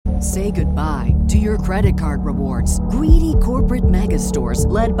Say goodbye to your credit card rewards. Greedy corporate mega stores,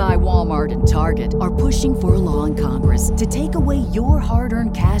 led by Walmart and Target, are pushing for a law in Congress to take away your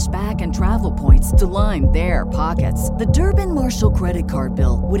hard-earned cash back and travel points to line their pockets. The Durbin-Marshall credit card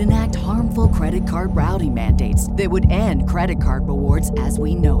bill would enact harmful credit card routing mandates that would end credit card rewards as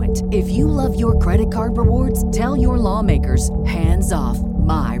we know it. If you love your credit card rewards, tell your lawmakers, hands off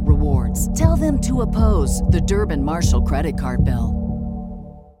my rewards. Tell them to oppose the Durbin-Marshall credit card bill.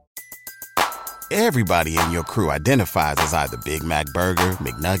 Everybody in your crew identifies as either Big Mac Burger,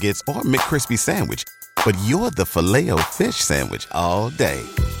 McNuggets, or McCrispy Sandwich. But you're the Filet-O-Fish Sandwich all day.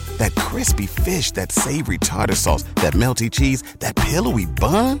 That crispy fish, that savory tartar sauce, that melty cheese, that pillowy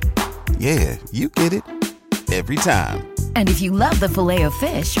bun. Yeah, you get it. Every time. And if you love the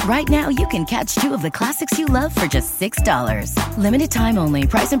Filet-O-Fish, right now you can catch two of the classics you love for just $6. Limited time only.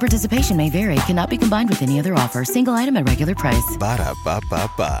 Price and participation may vary. Cannot be combined with any other offer. Single item at regular price.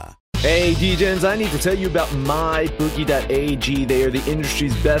 Ba-da-ba-ba-ba. Hey, DJs, I need to tell you about MyBookie.ag. They are the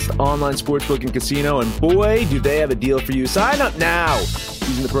industry's best online sportsbook and casino, and boy, do they have a deal for you. Sign up now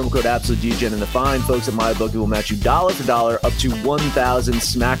using the promo code AbsoluteDGen, and the fine folks at MyBookie will match you dollar for dollar up to 1,000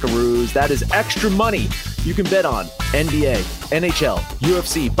 smackaroos. That is extra money you can bet on NBA, NHL,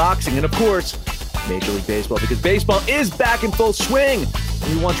 UFC, boxing, and of course, Major League Baseball, because baseball is back in full swing.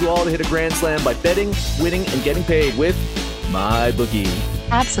 And we want you all to hit a grand slam by betting, winning, and getting paid with MyBookie.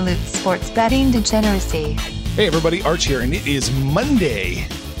 Absolute sports betting degeneracy. Hey everybody, Arch here, and it is Monday.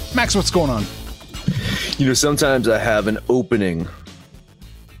 Max, what's going on? You know, sometimes I have an opening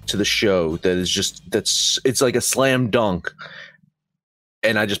to the show that is just, it's like a slam dunk,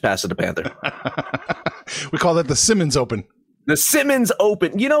 and I just pass it to Panther. We call that the Simmons Open. The Simmons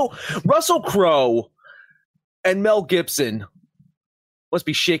Open. You know, Russell Crowe and Mel Gibson must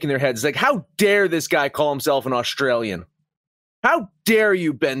be shaking their heads. Like, how dare this guy call himself an Australian? How dare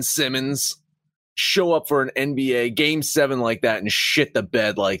you, Ben Simmons, show up for an NBA Game 7 like that and shit the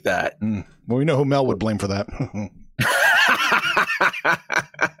bed like that? Well, we know who Mel would blame for that.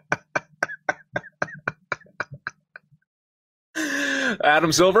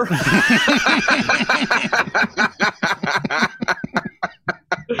 Adam Silver?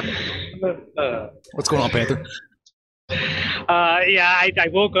 What's going on, Panther? I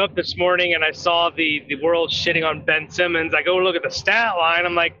woke up this morning and I saw the world shitting on Ben Simmons. I go look at the stat line.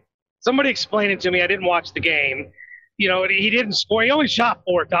 I'm like, somebody explain it to me. I didn't watch the game. You know, he didn't score. He only shot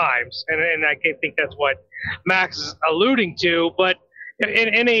 4 times. And I think that's what Max is alluding to. But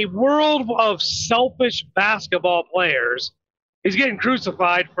in a world of selfish basketball players, he's getting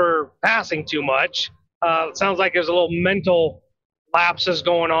crucified for passing too much. It sounds like there's a little mental lapses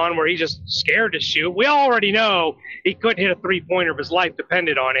going on where he's just scared to shoot. We already know he couldn't hit a three-pointer if his life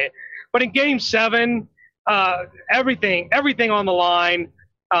depended on it. But in Game 7, everything on the line.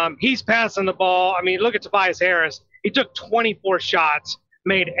 He's passing the ball. I mean, look at Tobias Harris. He took 24 shots,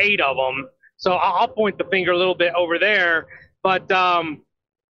 made 8 of them. So I'll point the finger a little bit over there. But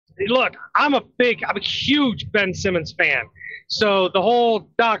look, I'm a huge Ben Simmons fan. So the whole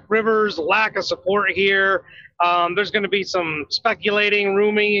Doc Rivers lack of support here, there's going to be some speculating,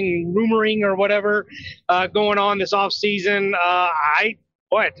 rumoring or whatever going on this offseason. I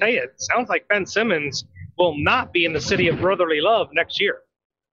tell you, it sounds like Ben Simmons will not be in the city of brotherly love next year.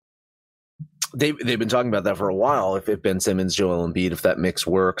 They've been talking about that for a while. If Ben Simmons, Joel Embiid, if that mix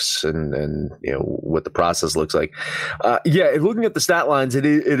works, and you know what the process looks like. Looking at the stat lines, it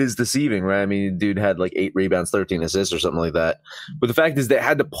is deceiving, right? I mean, dude had like 8 rebounds, 13 assists, or something like that. But the fact is, they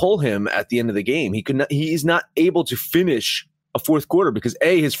had to pull him at the end of the game. He's not able to finish a fourth quarter because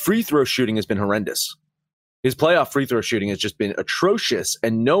his free throw shooting has been horrendous. His playoff free throw shooting has just been atrocious.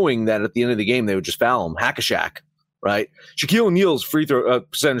 And knowing that at the end of the game they would just foul him, hack-a-shack. Right, Shaquille O'Neal's free throw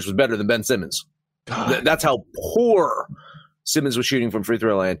percentage was better than Ben Simmons. That's how poor Simmons was shooting from free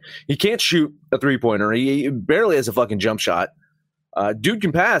throw land. He can't shoot a 3-pointer. He barely has a fucking jump shot. Dude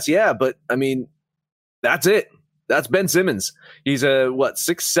can pass, yeah, but I mean, that's it. That's Ben Simmons. He's a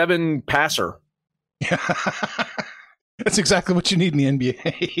 6'7" passer. That's exactly what you need in the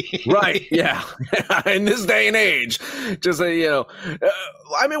NBA. Right, yeah. In this day and age. Just, he's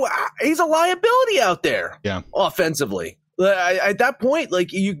a liability out there. Yeah. Offensively. At that point,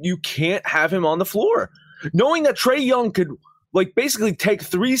 like, you can't have him on the floor. Knowing that Trae Young could, like, basically take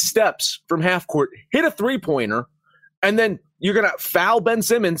 3 steps from half court, hit a 3-pointer, and then you're going to foul Ben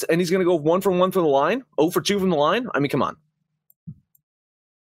Simmons, and he's going to go 1 for 1 from the line, 0 for 2 from the line. I mean, come on.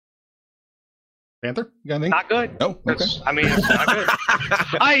 Panther, you got anything? Not good. No, okay. I mean, it's not good.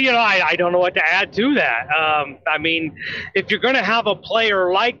 I don't know what to add to that. I mean, if you're going to have a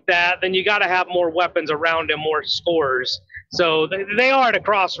player like that, then you got to have more weapons around him, more scorers. So they are at a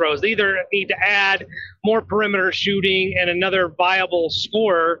crossroads. They either need to add more perimeter shooting and another viable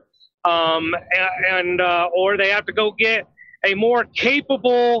scorer, or they have to go get a more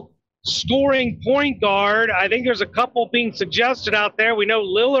capable scoring point guard. I think there's a couple being suggested out there. We know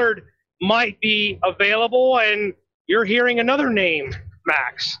Lillard might be available, and you're hearing another name,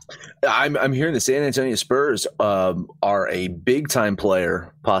 Max. I'm hearing the San Antonio Spurs are a big time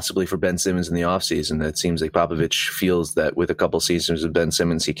player, possibly for Ben Simmons in the offseason. It seems like Popovich feels that with a couple seasons of Ben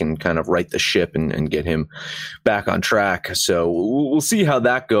Simmons, he can kind of right the ship and get him back on track. So we'll see how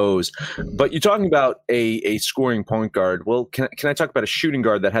that goes. But you're talking about a scoring point guard. Well, can I talk about a shooting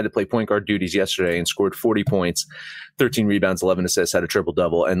guard that had to play point guard duties yesterday and scored 40 points, 13 rebounds, 11 assists, had a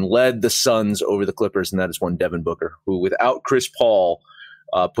triple-double, and led the Suns over the Clippers, and that is one Devin Booker, who without Chris Paul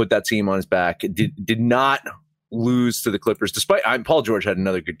put that team on his back, did not lose to the Clippers, despite Paul George had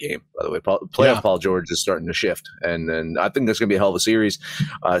another good game, by the way. Paul George is starting to shift, and I think that's going to be a hell of a series.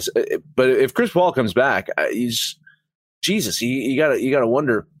 But if Chris Paul comes back, you gotta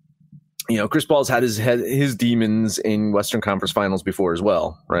wonder. You know, Chris Paul's had his demons in Western Conference Finals before as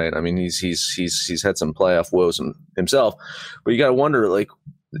well, right? I mean, he's had some playoff woes himself, but you got to wonder, like,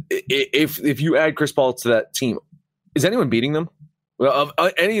 if you add Chris Paul to that team, is anyone beating them? Well,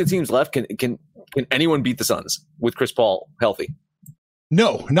 of any of the teams left, can anyone beat the Suns with Chris Paul healthy?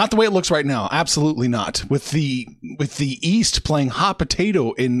 No, not the way it looks right now. Absolutely not. With the East playing hot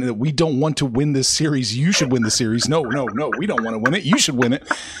potato in we don't want to win this series. You should win the series. No, we don't want to win it. You should win it.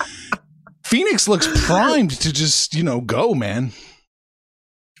 Phoenix looks primed to just, go, man.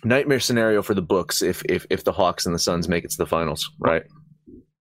 Nightmare scenario for the books if the Hawks and the Suns make it to the finals, right?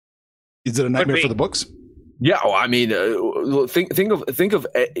 Is it a nightmare for the books? Yeah, well, I mean, think of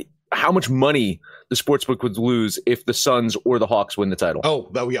how much money the sportsbook would lose if the Suns or the Hawks win the title.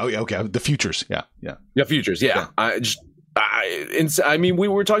 Oh, okay. The futures, yeah. Futures, yeah. I mean, we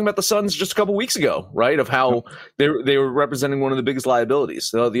were talking about the Suns just a couple weeks ago, right? Of how they were representing one of the biggest liabilities.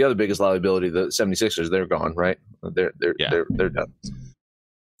 So the other biggest liability, the 76ers, they're gone, right? They're done.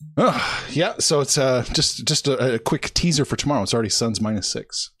 Yeah, so it's just a quick teaser for tomorrow. It's already Suns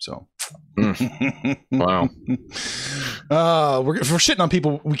 -6. So, wow. We're shitting on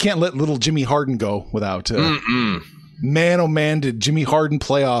people. We can't let little Jimmy Harden go without. Man, oh man, did Jimmy Harden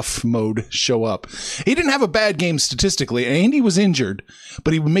playoff mode show up? He didn't have a bad game statistically, and he was injured,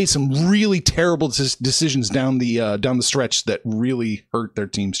 but he made some really terrible decisions down the stretch that really hurt their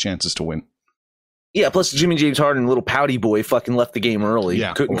team's chances to win. Yeah, plus Jimmy James Harden, little pouty boy, fucking left the game early.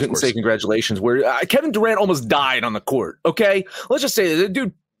 Yeah, couldn't say congratulations. Where Kevin Durant almost died on the court. Okay, let's just say the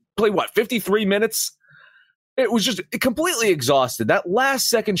dude played 53 minutes. It was just completely exhausted. That last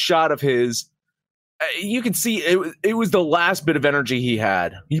second shot of his, you can see it was the last bit of energy he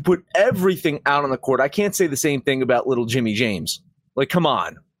had. He put everything out on the court. I can't say the same thing about little Jimmy James. Like, come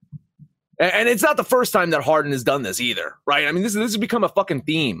on. And it's not the first time that Harden has done this either, right? I mean, this has become a fucking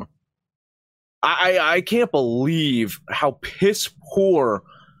theme. I can't believe how piss poor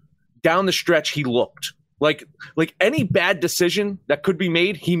down the stretch he looked. Like any bad decision that could be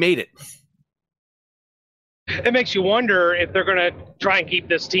made, he made it. It makes you wonder if they're going to try and keep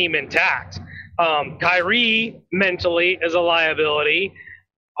this team intact. Kyrie mentally is a liability.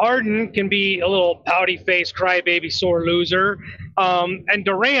 Harden can be a little pouty face, crybaby, sore loser. And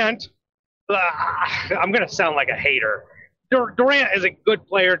Durant, I'm going to sound like a hater. Durant is a good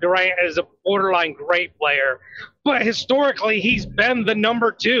player. Durant is a borderline great player. But historically, he's been the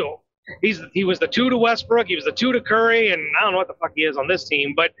number 2. He was the 2 to Westbrook. He was the 2 to Curry. And I don't know what the fuck he is on this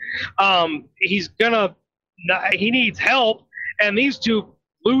team. But he needs help. And these two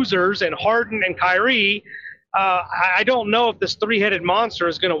losers, and Harden and Kyrie, I don't know if this three-headed monster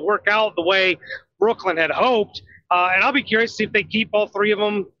is going to work out the way Brooklyn had hoped. And I'll be curious to see if they keep all three of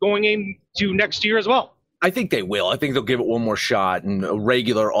them going into next year as well. I think they will. I think they'll give it one more shot in a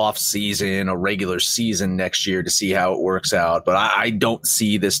regular off season, a regular season next year to see how it works out. But I don't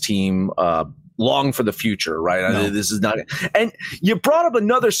see this team long for the future, right? No. This is not. And you brought up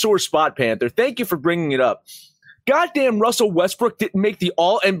another sore spot, Panther. Thank you for bringing it up. Goddamn, Russell Westbrook didn't make the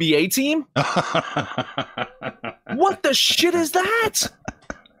All-NBA team? What the shit is that?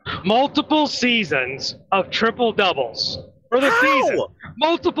 Multiple seasons of triple doubles for the season.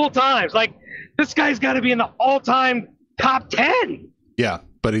 Multiple times. Like, this guy's got to be in the all-time top 10. Yeah,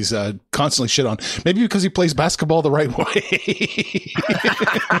 but he's constantly shit on. Maybe because he plays basketball the right way.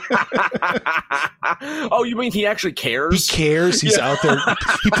 Oh, you mean he actually cares? He cares. He's out there.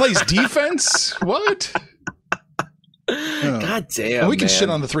 He plays defense? What? God damn, well, we can man. shit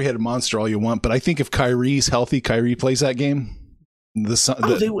on the three-headed monster all you want, but I think if Kyrie's healthy, Kyrie plays that game,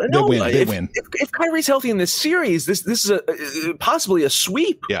 They win. If Kyrie's healthy in this series, this is possibly a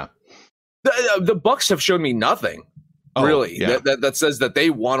sweep. Yeah. The Bucks have shown me nothing. Really, that says that they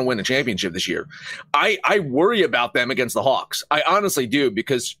want to win a championship this year. I worry about them against the Hawks. I honestly do,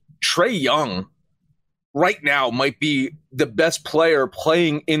 because Trae Young right now might be the best player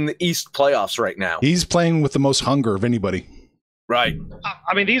playing in the East playoffs right now. He's playing with the most hunger of anybody. Right.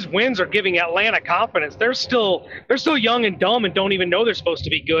 I mean, these wins are giving Atlanta confidence. They're still young and dumb and don't even know they're supposed to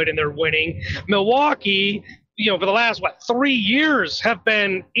be good, and they're winning. Milwaukee, for the last 3 years have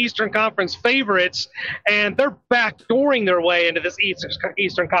been Eastern Conference favorites, and they're backdooring their way into this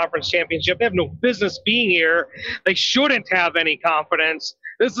Eastern Conference championship. They have no business being here. They shouldn't have any confidence.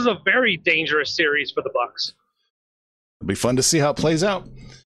 This is a very dangerous series for the Bucks. It'll be fun to see how it plays out.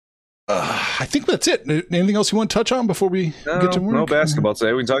 I think that's it. Anything else you want to touch on before we get to work? No basketball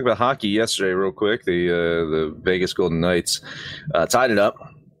today. We can talk about hockey yesterday real quick. The Vegas Golden Knights tied it up,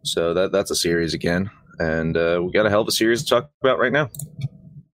 so that's a series again. And we got a hell of a series to talk about right now.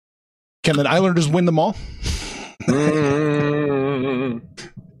 Can the Islanders win them all? There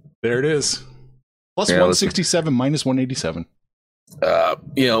it is. Plus 167, minus 187.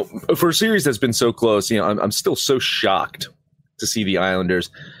 For a series that's been so close, I'm still so shocked to see the Islanders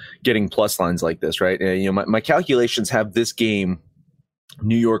getting plus lines like this, right? My calculations have this game,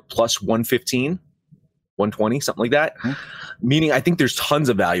 New York plus 115, 120, something like that. Mm-hmm. Meaning I think there's tons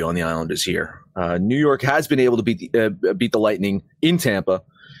of value on the Islanders here. New York has been able to beat the Lightning in Tampa,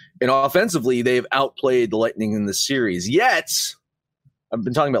 and offensively they've outplayed the Lightning in this series. Yet, I've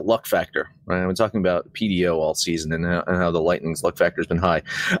been talking about luck factor. Right? I've been talking about PDO all season and how the Lightning's luck factor has been high.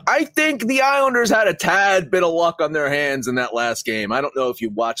 I think the Islanders had a tad bit of luck on their hands in that last game. I don't know if you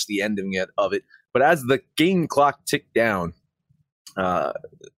watched the ending yet of it, but as the game clock ticked down,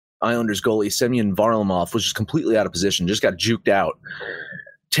 Islanders goalie Semyon Varlamov was just completely out of position, just got juked out.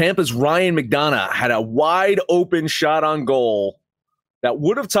 Tampa's Ryan McDonough had a wide open shot on goal that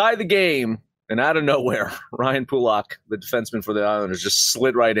would have tied the game, and out of nowhere, Ryan Pulock, the defenseman for the Islanders, just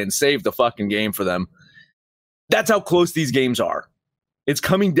slid right in, saved the fucking game for them. That's how close these games are. It's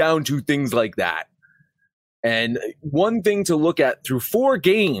coming down to things like that. And one thing to look at, through 4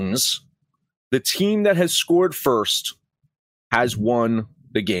 games, the team that has scored first has won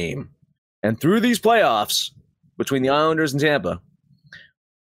the game. And through these playoffs, between the Islanders and Tampa,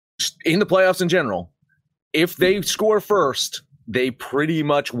 in the playoffs in general, if they score first, they pretty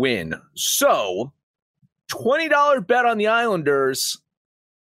much win. So, $20 bet on the Islanders,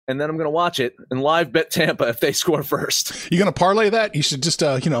 and then I'm going to watch it and live bet Tampa if they score first. You going to parlay that? You should just,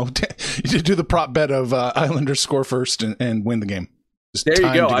 you should do the prop bet of Islanders score first and win the game. Just there you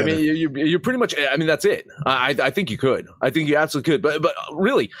go. Together. I mean, you're pretty much. I mean, that's it. I think you could. I think you absolutely could. But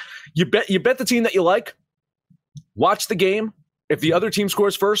really, you bet the team that you like. Watch the game. If the other team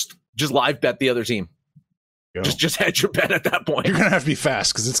scores first, just live bet the other team. Just hedge your bet at that point. You're gonna have to be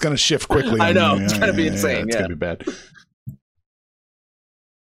fast because it's gonna shift quickly. I know it's gonna be insane. It's gonna be bad.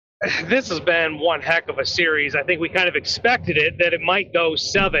 This has been one heck of a series. I think we kind of expected it, that it might go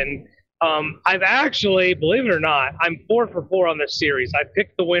 7. I've actually, believe it or not, I'm 4 for 4 on this series. I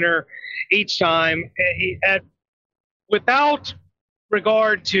picked the winner each time without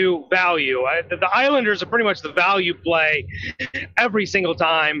regard to value. The Islanders are pretty much the value play every single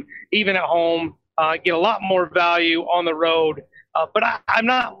time, even at home. Get a lot more value on the road. But I'm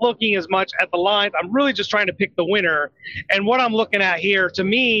not looking as much at the lines. I'm really just trying to pick the winner. And what I'm looking at here, to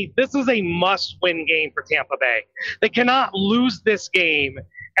me, this is a must-win game for Tampa Bay. They cannot lose this game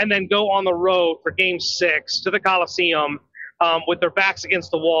and then go on the road for Game 6 to the Coliseum with their backs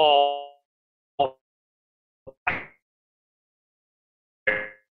against the wall.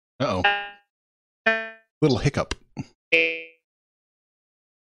 Uh-oh. Little hiccup.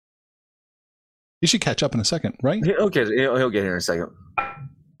 You should catch up in a second, right? Okay, he'll get here in a second.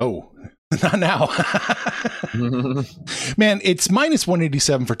 Oh, not now. Man, it's minus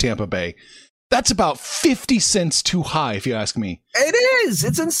 187 for Tampa Bay. That's about 50 cents too high, if you ask me. It is.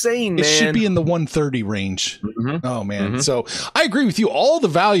 It's insane, man. It should be in the 130 range. Mm-hmm. Oh, man. Mm-hmm. So I agree with you. All the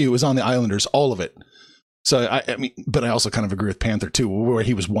value is on the Islanders, all of it. So, I mean, but I also kind of agree with Panther, too, where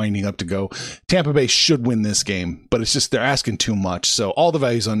he was winding up to go. Tampa Bay should win this game, but it's just they're asking too much. So all the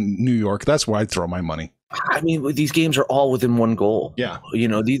values on New York, that's where I'd throw my money. I mean, these games are all within one goal. Yeah.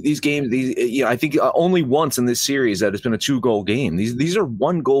 These games, I think only once in this series that it's been a 2-goal game. These are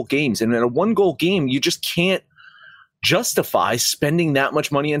 1-goal games. And in a 1-goal game, you just can't justify spending that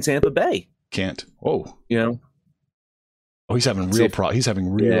much money in Tampa Bay. Can't. Oh. Oh, he's having real problems. He's having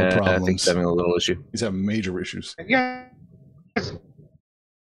real problems. I think he's having a little issue. He's having major issues. Yeah.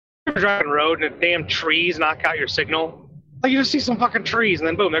 You're driving the road and the damn trees knock out your signal. Like you just see some fucking trees, and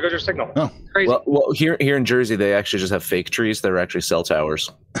then boom, there goes your signal. Oh. Crazy. Well, here in Jersey, they actually just have fake trees that are actually cell towers.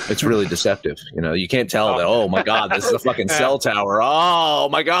 It's really deceptive. You can't tell that. Oh my God, this is a fucking cell tower. Oh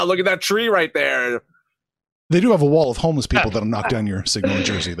my God, look at that tree right there. They do have a wall of homeless people that'll knock down your signal in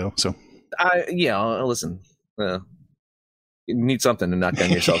Jersey, though. So, listen, you need something to knock down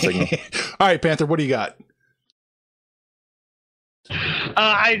your cell signal. All right, Panther, what do you got?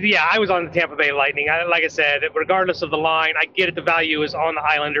 I was on the Tampa Bay Lightning. Like I said, regardless of the line, I get it. The value is on the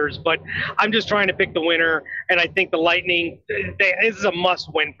Islanders, but I'm just trying to pick the winner. And I think the Lightning, this is a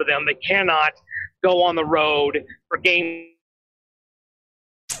must-win for them. They cannot go on the road for game.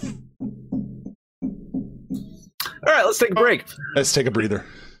 All right, let's take a break. Let's take a breather.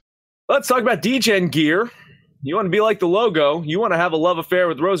 Let's talk about DGen gear. You want to be like the logo. You want to have a love affair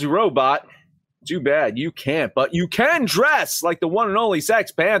with Rosie Robot. Too bad you can't, but you can dress like the one and only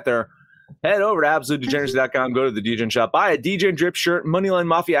Sex Panther. Head over to AbsoluteDegeneracy.com, go to the DGen shop, buy a DGen drip shirt, Moneyline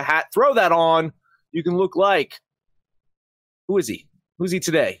Mafia hat, throw that on. You can look like, who is he? Who's he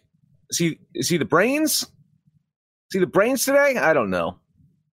today? Is he the Brains? Is he the Brains today? I don't know.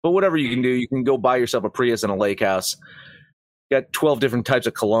 But whatever you can do, you can go buy yourself a Prius and a lake house. Got 12 different types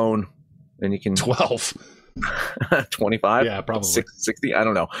of cologne, and you can 12. 25, yeah, probably 60. I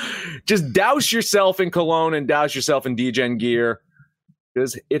don't know. Just douse yourself in cologne and douse yourself in DGen gear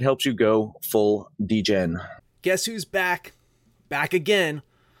because it helps you go full DGen. Guess who's back? Back again.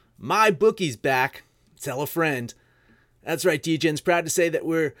 My bookie's back. Tell a friend. That's right, DGen's proud to say that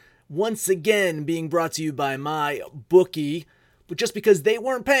we're once again being brought to you by My Bookie. But just because they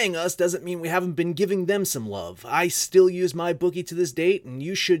weren't paying us doesn't mean we haven't been giving them some love. I still use My Bookie to this date, and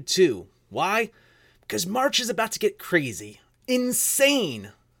you should too. Why? Because March is about to get crazy,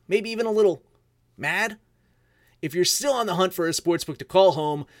 insane, maybe even a little mad. If you're still on the hunt for a sportsbook to call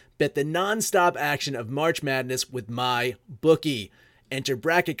home, bet the non-stop action of March Madness with My Bookie. Enter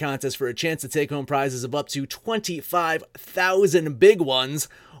bracket contests for a chance to take home prizes of up to 25,000 big ones,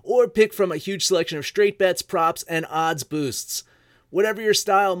 or pick from a huge selection of straight bets, props, and odds boosts. Whatever your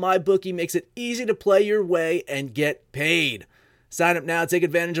style, My Bookie makes it easy to play your way and get paid. Sign up now, take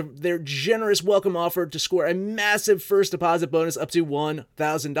advantage of their generous welcome offer to score a massive first deposit bonus up to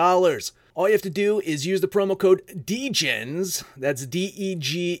 $1,000. All you have to do is use the promo code DGENS, that's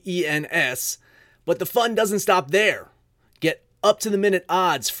DEGENS, but the fun doesn't stop there. Get up-to-the-minute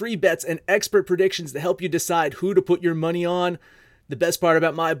odds, free bets, and expert predictions to help you decide who to put your money on. The best part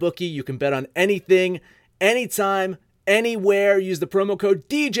about My Bookie, you can bet on anything, anytime, anywhere. Use the promo code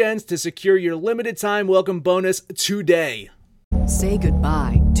DGENS to secure your limited time welcome bonus today. Say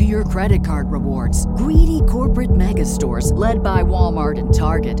goodbye to your credit card rewards. Greedy corporate mega stores, led by Walmart and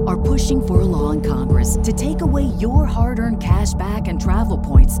Target, are pushing for a law in Congress to take away your hard-earned cash back and travel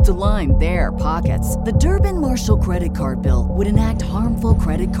points to line their pockets. The Durbin-Marshall credit card bill would enact harmful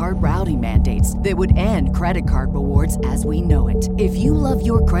credit card routing mandates that would end credit card rewards as we know it. If you love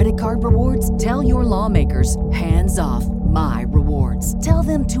your credit card rewards, tell your lawmakers, hands off My Rewards. Tell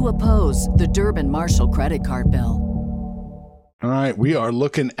them to oppose the Durbin-Marshall credit card bill. All right, we are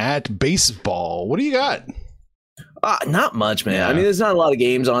looking at baseball. What do you got? Not much, man. Yeah. I mean, there's not a lot of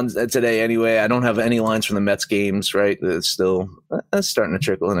games on today anyway. I don't have any lines from the Mets games, right? It's still that's starting to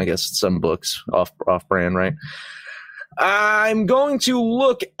trickle in, I guess, some books off brand, right? I'm going to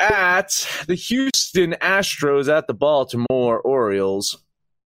look at the Houston Astros at the Baltimore Orioles.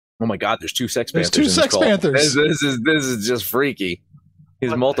 Oh my God, there's two Sex Panthers. There's two Sex Panthers. This is just freaky.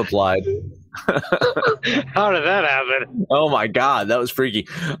 He's multiplied. How did that happen? Oh my God, that was freaky.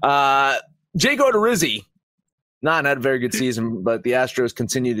 Jake Odorizzi, not had a very good season, but the Astros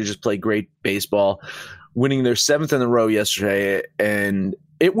continue to just play great baseball, winning their 7th in a row yesterday, and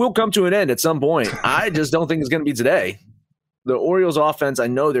it will come to an end at some point. I just don't think it's going to be today. The Orioles offense, I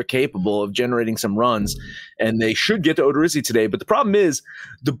know they're capable of generating some runs, and they should get to Odorizzi today. But the problem is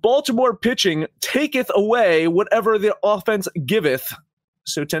the Baltimore pitching taketh away whatever the offense giveth.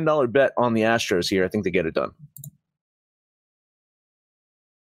 So $10 bet on the Astros here. I think they get it done.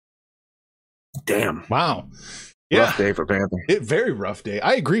 Damn. Wow. Rough day for Panther. Very rough day.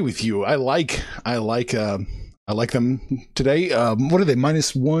 I agree with you. I like them today. What are they?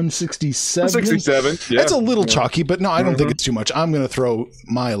 Minus 167? 167. Yeah. That's a little chalky, but no, I don't think it's too much. I'm going to throw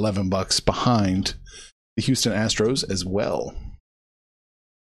my $11 behind the Houston Astros as well.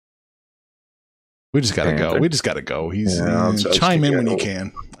 We just got to go. He's chime in when you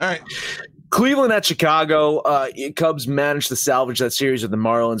can. All right. Cleveland at Chicago. Cubs managed to salvage that series with the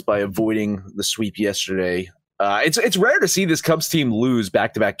Marlins by avoiding the sweep yesterday. It's rare to see this Cubs team lose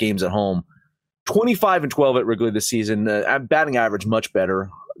back-to-back games at home. 25-12 at Wrigley this season. Batting average much better.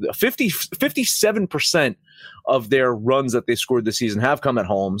 57% of their runs that they scored this season have come at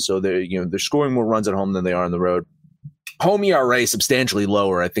home. So they're scoring more runs at home than they are on the road. Home ERA substantially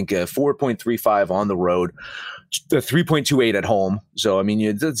lower. I think 4.35 on the road, 3.28 at home. So, I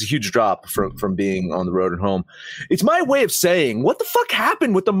mean, that's a huge drop from being on the road and home. It's my way of saying, what the fuck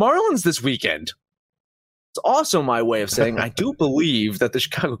happened with the Marlins this weekend? It's also my way of saying I do believe that the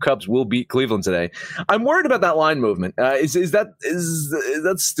Chicago Cubs will beat Cleveland today. I'm worried about that line movement. Is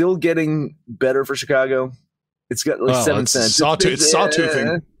that still getting better for Chicago? It's got like 7 cents. It's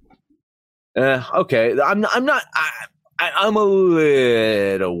sawtoothing. Okay, I'm a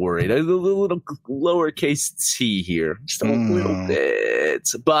little worried. A little lowercase t here, just a little bit.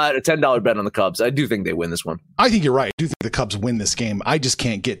 But a $10 bet on the Cubs. I do think they win this one. I think you're right. I do think the Cubs win this game. I just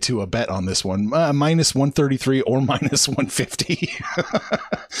can't get to a bet on this one. Minus 133 or minus 150.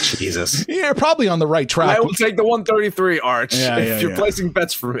 Jesus. You're probably on the right track. I will take the 133, Arch, if you're placing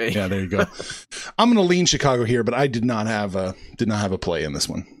bets for me. Yeah, there you go. I'm going to lean Chicago here, but I did not have a play in this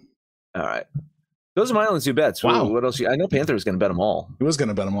one. All right. Those are my only 2 bets. Wow. What else? I know Panther was going to bet them all. He was going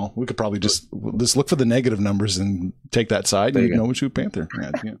to bet them all. We could probably just look for the negative numbers and take that side. And you know which Panther.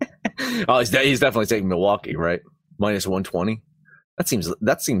 Yeah. Oh, he's definitely taking Milwaukee, right? Minus 120.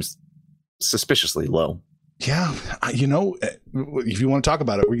 That seems suspiciously low. Yeah, if you want to talk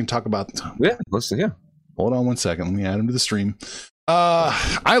about it, we can talk about. Yeah, listen. Yeah. Hold on one second. Let me add him to the stream.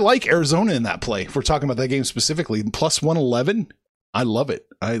 I like Arizona in that play. If we're talking about that game specifically, plus 111. I love it.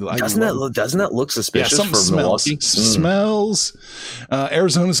 Doesn't that look suspicious for Milwaukee? Smells.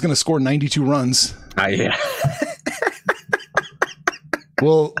 Arizona's going to score 92 runs. Yeah.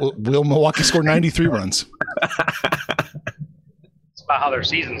 Will Milwaukee score 93 runs? It's about how their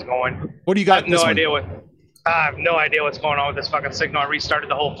season's going. What do you got? I have no idea what's going on with this fucking signal. I restarted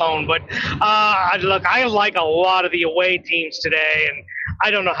the whole phone, but look, I like a lot of the away teams today, and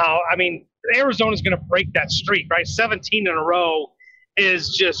I don't know how. I mean, Arizona's going to break that streak, right? 17 in a row is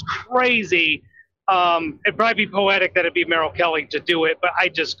just crazy. It'd probably be poetic that it'd be Merrill Kelly to do it, but I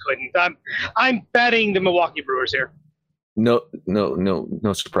just couldn't. I'm betting the Milwaukee Brewers here. No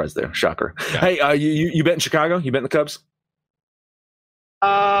surprise there. Shocker. Yeah. Hey, you bet in Chicago? You bet in the Cubs?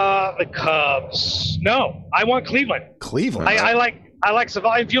 The Cubs. No, I want Cleveland. Cleveland. I like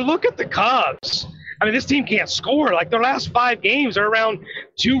Savannah. If you look at the Cubs, I mean, this team can't score. Like, their last 5 games are around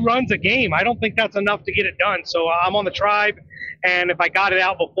 2 runs a game. I don't think that's enough to get it done. So I'm on the Tribe, and if I got it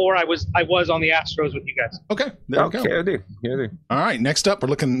out before, I was on the Astros with you guys. Okay, there we go. I do. All right, next up, we're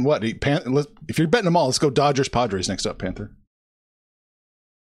looking what? If you're betting them all, let's go Dodgers, Padres next up, Panther.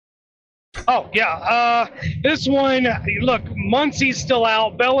 Oh, yeah. This one, look, Muncy's still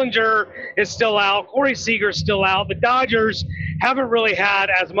out. Bellinger is still out. Corey Seager's still out. The Dodgers haven't really had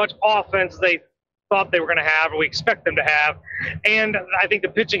as much offense as they thought they were going to have, or we expect them to have. And I think the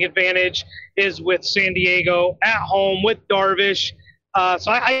pitching advantage is with San Diego at home with Darvish.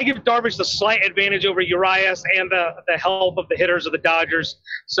 So I give Darvish the slight advantage over Urias and the help of the hitters of the Dodgers.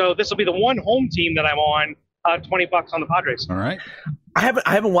 So this will be the one home team that I'm on. $20 on the Padres. All right. I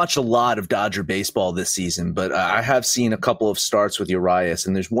haven't watched a lot of Dodger baseball this season, but I have seen a couple of starts with Urias,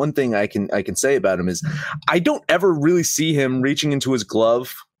 and there's one thing I can say about him is I don't ever really see him reaching into his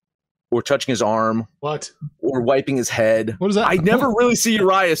glove or touching his arm. What? Or wiping his head. What is that? I never really see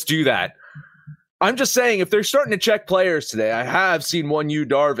Urias do that. I'm just saying, if they're starting to check players today, I have seen one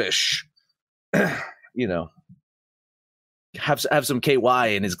Darvish, have some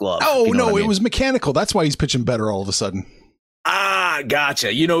KY in his glove. Oh, no, I mean? It was mechanical. That's why he's pitching better all of a sudden. Ah,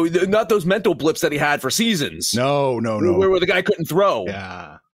 gotcha. Not those mental blips that he had for seasons. No. Where the guy couldn't throw.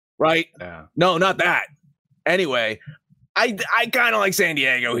 Yeah. Right? Yeah. No, not that. Anyway, I kind of like San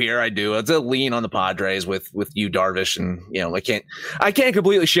Diego here. I do. It's a lean on the Padres with Darvish, and I can't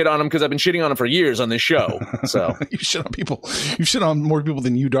completely shit on him because I've been shitting on him for years on this show. So you shit on people. You shit on more people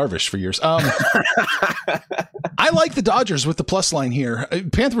than Darvish for years. I like the Dodgers with the plus line here.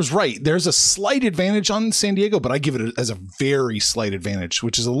 Panther was right. There's a slight advantage on San Diego, but I give it as a very slight advantage,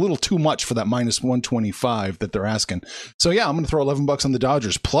 which is a little too much for that minus 125 that they're asking. So yeah, I'm going to throw $11 on the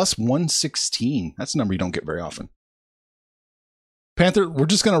Dodgers plus 116. That's a number you don't get very often. Panther, we're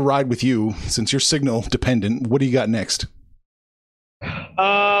just going to ride with you since you're signal dependent. What do you got next?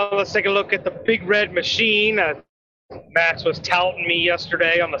 Let's take a look at the Big Red Machine. Max was touting me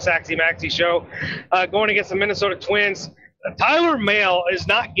yesterday on the Saxy Maxy show. Going against the Minnesota Twins. Tyler Mahle is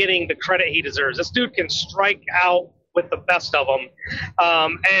not getting the credit he deserves. This dude can strike out with the best of them.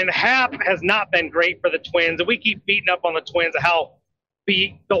 And Happ has not been great for the Twins. And we keep beating up on the Twins of how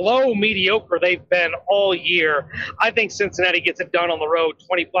below mediocre they've been all year. I think Cincinnati gets it done on the road.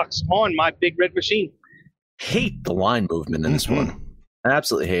 $20 on my Big Red Machine. Hate the line movement in this one. I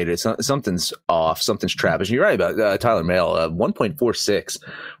absolutely hate it. Something's off. Something's trash. You're right about Tyler Mahle, 1.46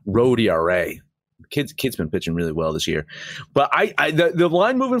 road ERA. Kid's been pitching really well this year. But the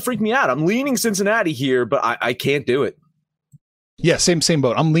line movement freaked me out. I'm leaning Cincinnati here, but I can't do it. Yeah, same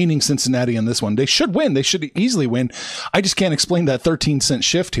boat. I'm leaning Cincinnati on this one. They should win. They should easily win. I just can't explain that 13-cent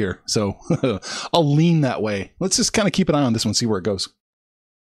shift here. So I'll lean that way. Let's just kind of keep an eye on this one, see where it goes.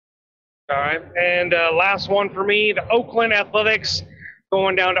 All right. And last one for me, the Oakland Athletics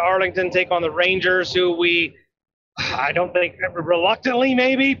going down to Arlington, take on the Rangers, who I don't think reluctantly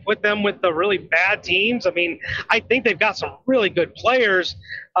maybe put them with the really bad teams. I mean, I think they've got some really good players.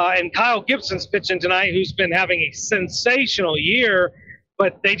 And Kyle Gibson's pitching tonight, who's been having a sensational year,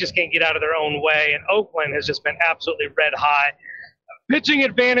 but they just can't get out of their own way. And Oakland has just been absolutely red hot. Pitching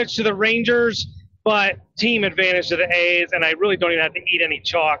advantage to the Rangers, but team advantage to the A's. And I really don't even have to eat any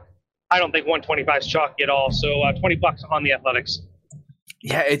chalk. I don't think 125 is chalky at all. So $20 on the Athletics.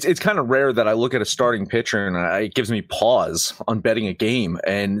 Yeah, it's kind of rare that I look at a starting pitcher and it gives me pause on betting a game.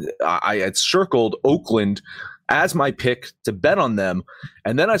 And I had circled Oakland as my pick to bet on them.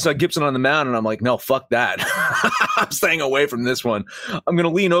 And then I saw Gibson on the mound and I'm like, no, fuck that. I'm staying away from this one. I'm going to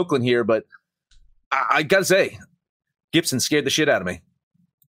lean Oakland here, but I got to say, Gibson scared the shit out of me.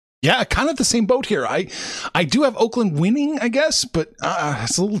 Yeah, kind of the same boat here. I do have Oakland winning, I guess, but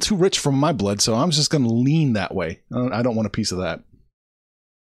it's a little too rich from my blood. So I'm just going to lean that way. I don't want a piece of that.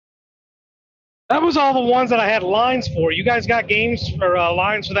 That was all the ones that I had lines for. You guys got games for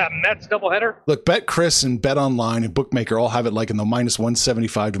lines for that Mets doubleheader? Look, Bet Chris and Bet Online and Bookmaker all have it like in the minus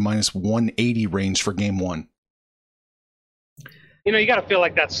 175 to minus 180 range for game one. You got to feel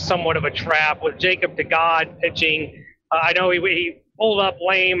like that's somewhat of a trap with Jacob DeGod pitching. I know he pulled up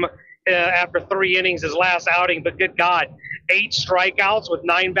lame after 3 innings his last outing, but good God, 8 strikeouts with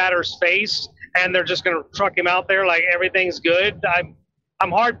 9 batters faced, and they're just going to truck him out there like everything's good. I'm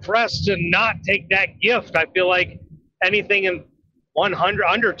hard pressed to not take that gift. I feel like anything in 100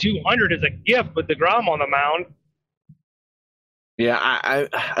 under 200 is a gift with DeGrom on the mound. Yeah, I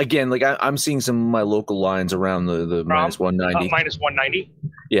again, like I'm seeing some of my local lines around the minus 190. Minus 190.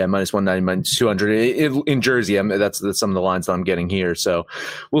 Yeah, minus 190, minus 200 in Jersey. That's some of the lines that I'm getting here. So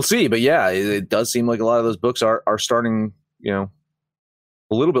we'll see. But yeah, it does seem like a lot of those books are starting, a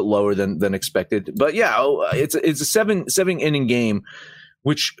little bit lower than expected. But yeah, it's a seven inning game,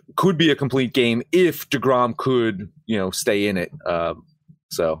 which could be a complete game if DeGrom could, stay in it.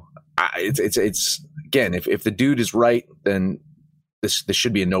 So it's again, if the dude is right, then this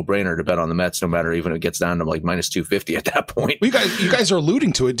should be a no-brainer to bet on the Mets, no matter even if it gets down to like minus 250 at that point. Well, you guys are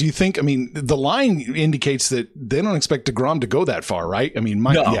alluding to it. Do you think? I mean, the line indicates that they don't expect DeGrom to go that far, right? I mean,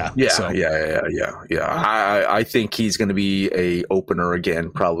 yeah. I think he's going to be a opener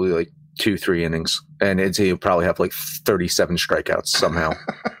again, probably like 2-3 innings, and he'll probably have like 37 strikeouts somehow.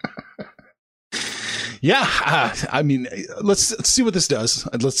 Yeah, I mean, let's see what this does.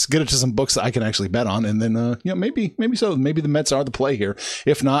 Let's get it to some books that I can actually bet on, and then maybe so. Maybe the Mets are the play here.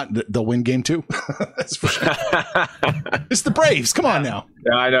 If not, they'll win game 2. That's for sure. It's the Braves. Come on now.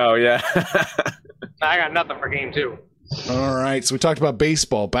 Yeah, I know. Yeah, I got nothing for game 2. All right, so we talked about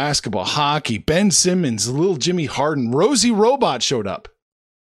baseball, basketball, hockey. Ben Simmons, little Jimmy Harden, Rosie Robot showed up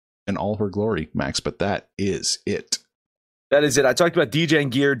in all her glory, Max. But that is it. That is it. I talked about DGen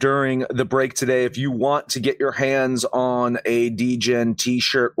gear during the break today. If you want to get your hands on a DGen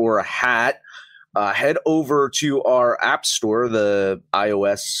t-shirt or a hat, head over to our app store, the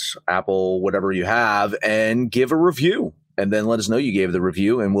iOS, Apple, whatever you have, and give a review. And then let us know you gave the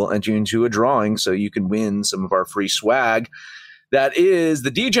review, and we'll enter you into a drawing so you can win some of our free swag. That is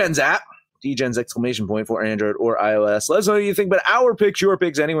the DGen's app. DGen's exclamation point for Android or iOS. Let us know what you think about our picks, your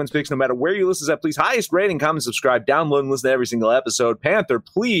picks, anyone's picks, no matter where you listen at. Please, highest rating, comment, subscribe, download, and listen to every single episode. Panther,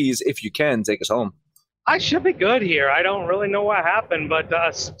 please, if you can, take us home. I should be good here. I don't really know what happened, but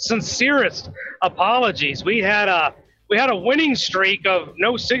sincerest apologies. We had a winning streak of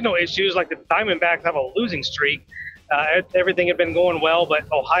no signal issues, like the Diamondbacks have a losing streak. Everything had been going well, but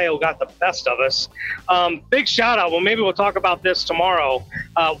Ohio got the best of us. Big shout out. Well, maybe we'll talk about this tomorrow.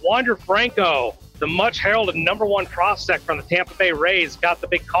 Wander Franco, the much heralded #1 prospect from the Tampa Bay Rays, got the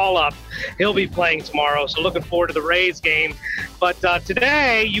big call up. He'll be playing tomorrow, so looking forward to the Rays game. But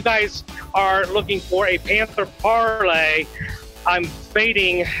today, you guys are looking for a Panther parlay. I'm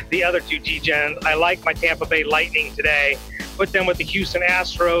fading the other 2 DGens. I like my Tampa Bay Lightning today. Put them with the Houston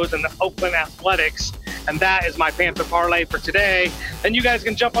Astros and the Oakland Athletics. And that is my Panther parlay for today. Then you guys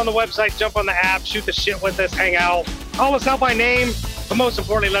can jump on the website, jump on the app, shoot the shit with us, hang out, call us out by name. But most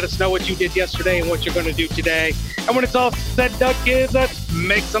importantly, let us know what you did yesterday and what you're going to do today. And when it's all said, Doug, kids, let's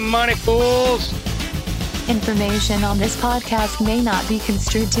make some money, fools. Information on this podcast may not be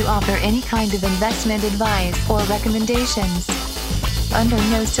construed to offer any kind of investment advice or recommendations. Under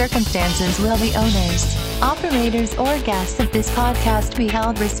no circumstances will the owners, operators, or guests of this podcast be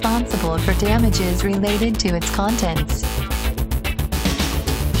held responsible for damages related to its contents.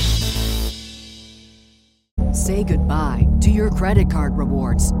 Say goodbye to your credit card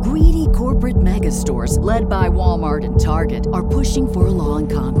rewards. Greedy corporate mega stores, led by Walmart and Target, are pushing for a law in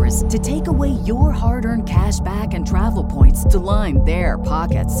Congress to take away your hard-earned cash back and travel points to line their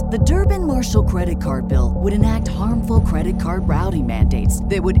pockets. The Durbin-Marshall credit card bill would enact harmful credit card routing mandates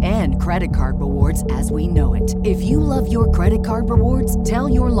that would end credit card rewards as we know it. If you love your credit card rewards, tell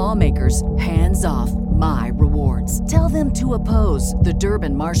your lawmakers, hands off my rewards. Tell them to oppose the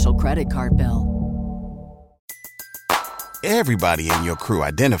Durbin-Marshall credit card bill. Everybody in your crew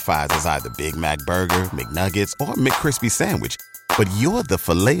identifies as either Big Mac Burger, McNuggets, or McCrispy Sandwich. But you're the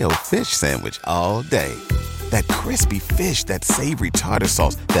Filet-O-Fish Sandwich all day. That crispy fish, that savory tartar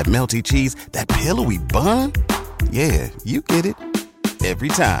sauce, that melty cheese, that pillowy bun. Yeah, you get it. Every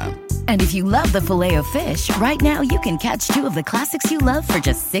time. And if you love the Filet-O-Fish, right now you can catch two of the classics you love for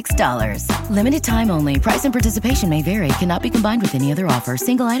just $6. Limited time only. Price and participation may vary. Cannot be combined with any other offer.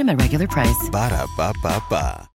 Single item at regular price. Ba-da-ba-ba-ba.